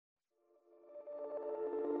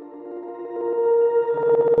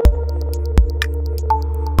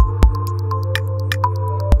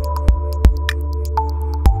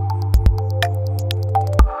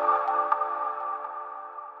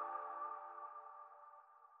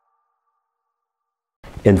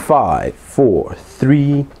in 5, 4,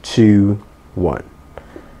 3, 2, 1.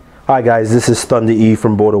 Hi guys, this is Thunder E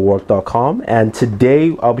from Booredatwork.com, and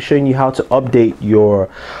today I'll be showing you how to update your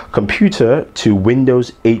computer to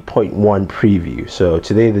Windows 8.1 preview. So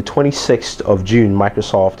today, the 26th of June,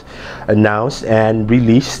 Microsoft announced and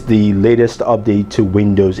released the latest update to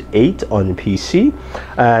Windows 8 on PC,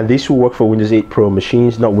 and this will work for Windows 8 Pro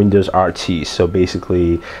machines, not Windows RT. So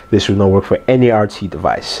basically this will not work for any RT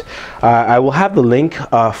device. I will have the link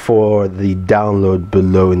for the download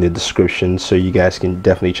below in the description, so you guys can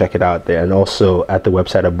definitely check it out there, and also at the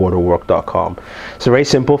website at Booredatwork.com. So very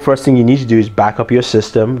simple. First thing you need to do is back up your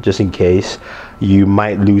system, just in case you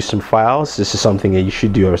might lose some files. This is something that you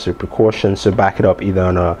should do as a precaution. So back it up either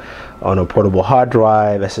on a portable hard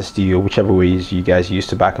drive, SSD, or whichever ways you guys use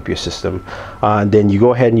to back up your system. And then you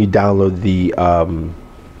go ahead and you download the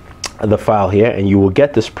file here, and you will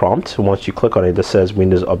get this prompt once you click on it that says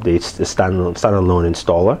Windows updates the standalone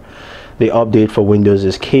installer. The update for Windows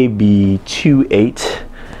is KB28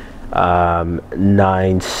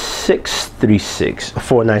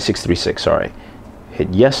 49636. Sorry.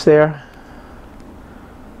 Hit yes there,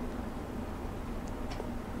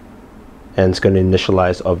 and it's going to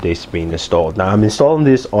initialize updates being installed. Now I'm installing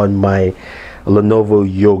this on my Lenovo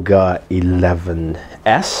Yoga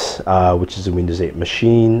 11S, which is a Windows 8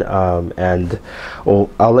 machine, and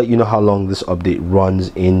I'll let you know how long this update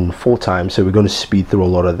runs in full time. So we're going to speed through a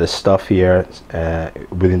lot of this stuff here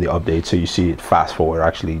within the update, so you see it fast forward,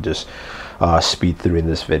 actually just speed through in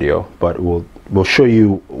this video. But we'll show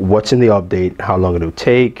you what's in the update, how long it'll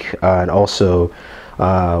take, and also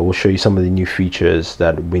we'll show you some of the new features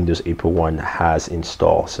that Windows 8.1 has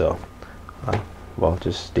installed. So well,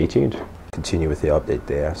 just stay tuned. Continue with the update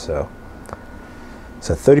there. So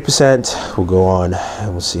 30% will go on,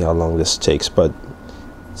 and we'll see how long this takes, but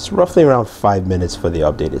it's roughly around 5 minutes for the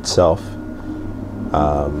update itself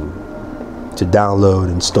to download,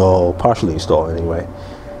 install, partially install anyway.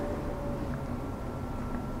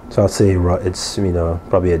 So I'll say it's, you know,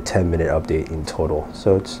 probably a 10-minute update in total,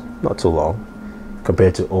 so it's not too long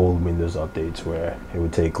compared to old Windows updates where it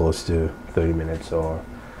would take close to 30 minutes or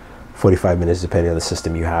 45 minutes depending on the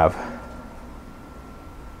system you have.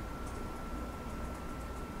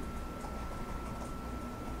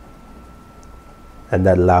 And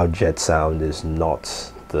that loud jet sound is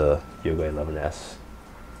not the Yoga 11S.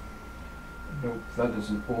 Nope, that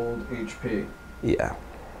is an old HP. Yeah.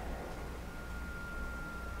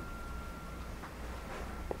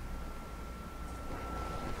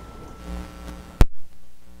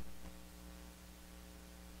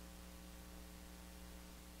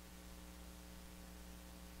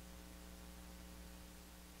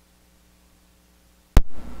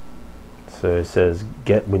 So it says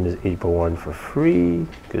get Windows 8.1 for free,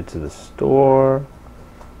 go to the store.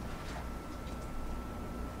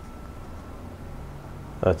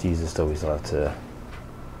 That's easy, still we still have to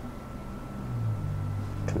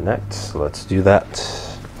connect, so let's do that.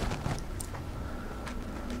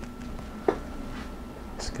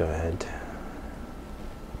 Let's go ahead,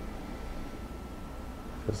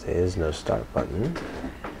 because there is no start button.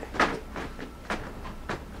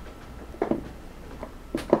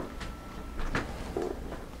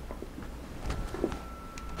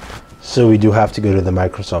 So we do have to go to the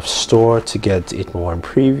Microsoft Store to get 8.1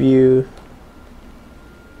 preview.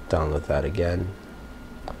 Download that again.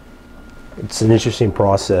 It's an interesting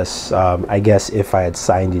process. I guess if I had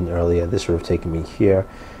signed in earlier, this would have taken me here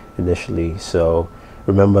initially. So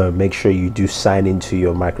remember, make sure you do sign into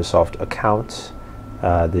your Microsoft account.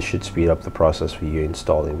 This should speed up the process for you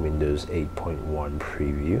installing Windows 8.1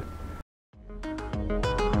 preview.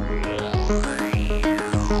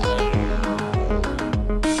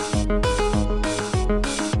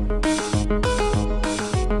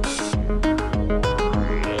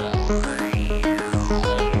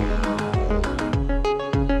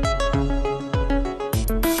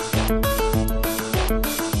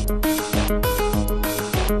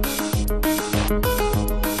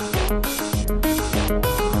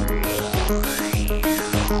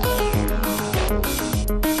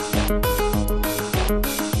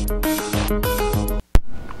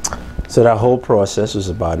 So that whole process was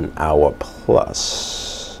about an hour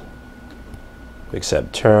plus.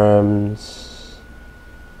 Accept terms,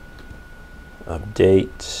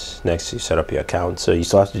 update. Next, you set up your account. So you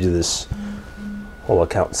still have to do this whole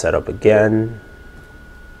account setup again.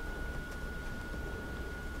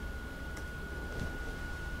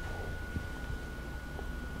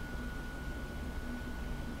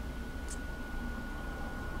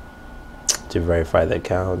 To verify the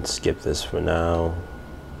account, skip this for now.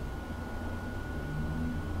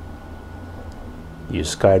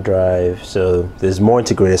 use SkyDrive. So there's more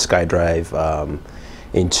integrated SkyDrive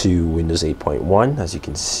into Windows 8.1, as you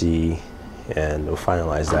can see, and we'll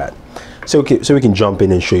finalize that. So we can jump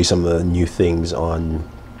in and show you some of the new things on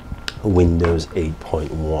Windows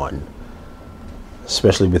 8.1,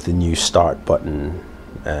 especially with the new start button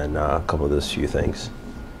and a couple of those few things.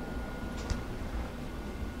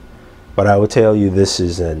 But I will tell you, this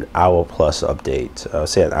is an hour plus update. I'll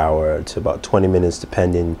say an hour to about 20 minutes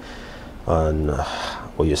depending on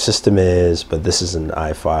what your system is, but this is an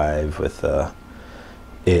i5 with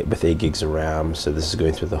 8 gigs of RAM, so this is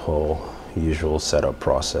going through the whole usual setup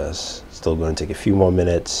process. Still going to take a few more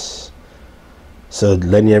minutes, so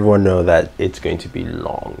letting everyone know that it's going to be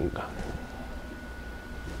long.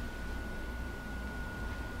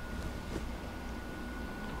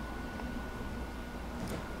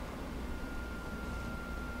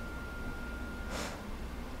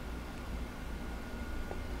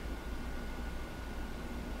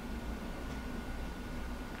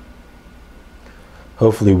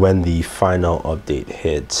 Hopefully when the final update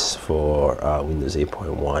hits for Windows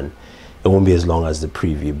 8.1, it won't be as long as the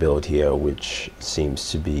preview build here, which seems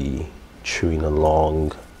to be chewing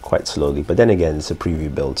along quite slowly. But then again, it's a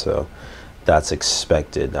preview build, so that's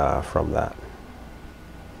expected from that.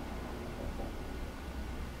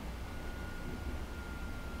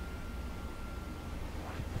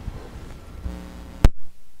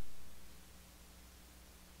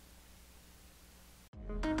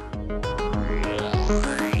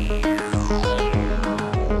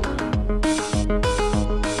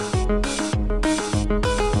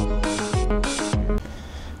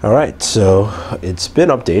 Alright, so it's been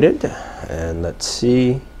updated, and let's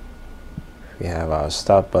see. We have our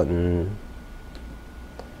start button.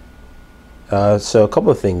 So a couple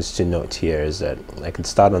of things to note here is that I can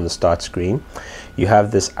start on the start screen. You have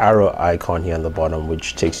this arrow icon here on the bottom,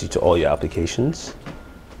 which takes you to all your applications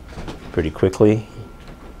pretty quickly.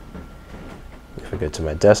 If I go to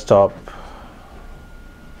my desktop,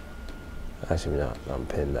 actually not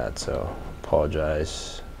unpinned that, so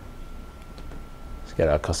apologize. Get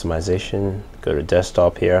our customization, go to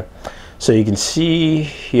desktop here. So you can see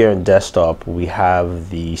here in desktop we have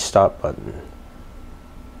the start button.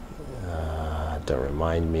 Don't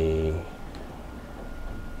remind me,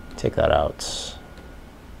 take that out.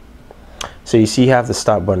 So you see you have the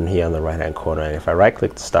start button here on the right hand corner, and if I right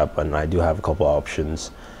click the start button, I do have a couple of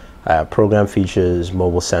options. Program features,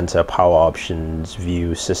 mobile center, power options,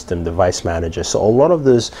 view, system, device manager. So a lot of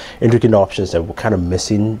those intricate options that were kind of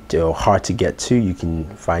missing, they're hard to get to, you can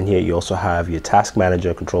find here. You also have your task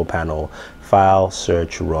manager, control panel, file,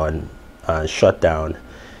 search, run, shutdown,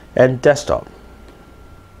 and desktop.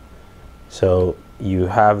 So you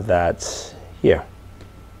have that here,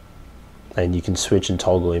 and you can switch and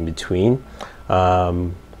toggle in between.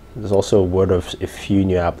 There's also a word of a few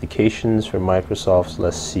new applications for Microsoft.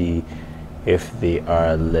 Let's see if they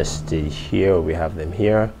are listed here. We have them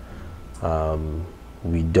here.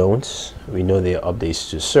 We don't. We know there are updates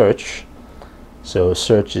to search. So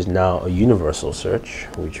search is now a universal search,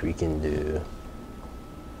 which we can do.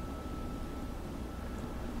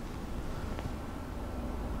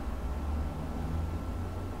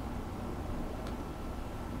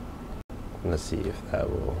 Let's see if that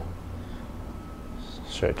will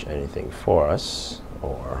search anything for us,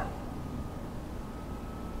 or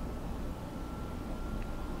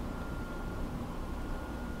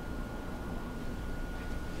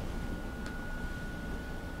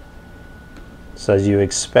so as you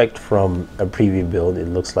expect from a preview build, it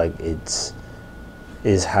looks like it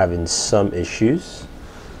is having some issues.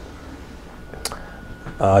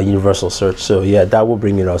 Universal search, so yeah, that will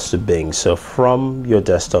bring us to Bing. So from your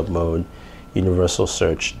desktop mode, universal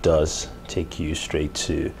search does take you straight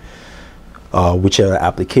to whichever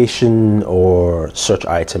application or search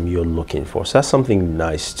item you're looking for. So that's something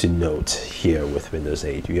nice to note here with Windows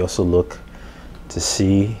 8. We also look to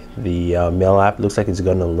see the Mail app. Looks like it's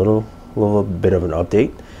gotten a little bit of an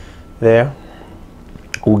update there.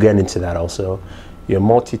 We'll get into that also. Your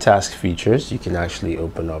multitask features, you can actually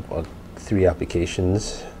open up 3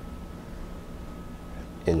 applications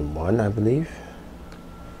in one, I believe.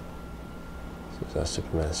 So that's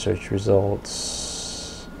Superman search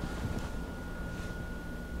results.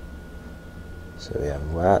 So we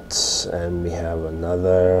have that, and we have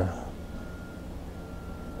another.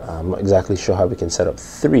 I'm not exactly sure how we can set up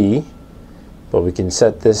 3, but we can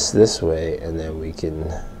set this way, and then we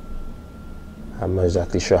can. I'm not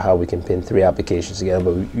exactly sure how we can pin 3 applications together,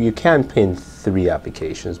 but you can pin 3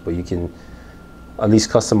 applications, but you can at least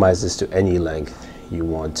customize this to any length you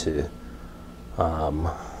want to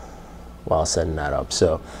while setting that up.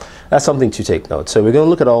 So that's something to take note. So we're going to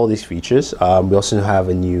look at all these features. We also have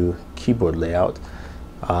a new keyboard layout,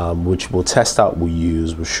 which we'll test out, we'll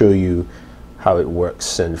use, we'll show you how it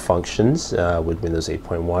works and functions with Windows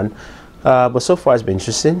 8.1. But so far it's been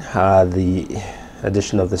interesting. The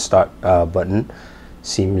addition of the start button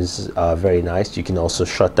seems very nice. You can also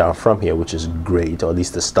shut down from here, which is great, or at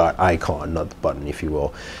least the start icon, not the button, if you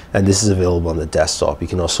will. And this is available on the desktop. You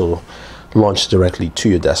can also launch directly to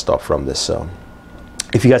your desktop from this. So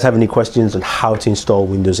if you guys have any questions on how to install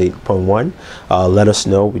Windows 8.1, let us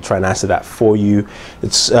know. We try and answer that for you.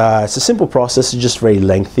 It's a simple process. It's just very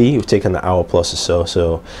lengthy. We've taken an hour plus or so.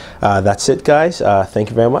 So that's it, guys. Thank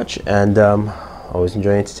you very much, and always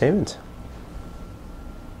enjoy entertainment.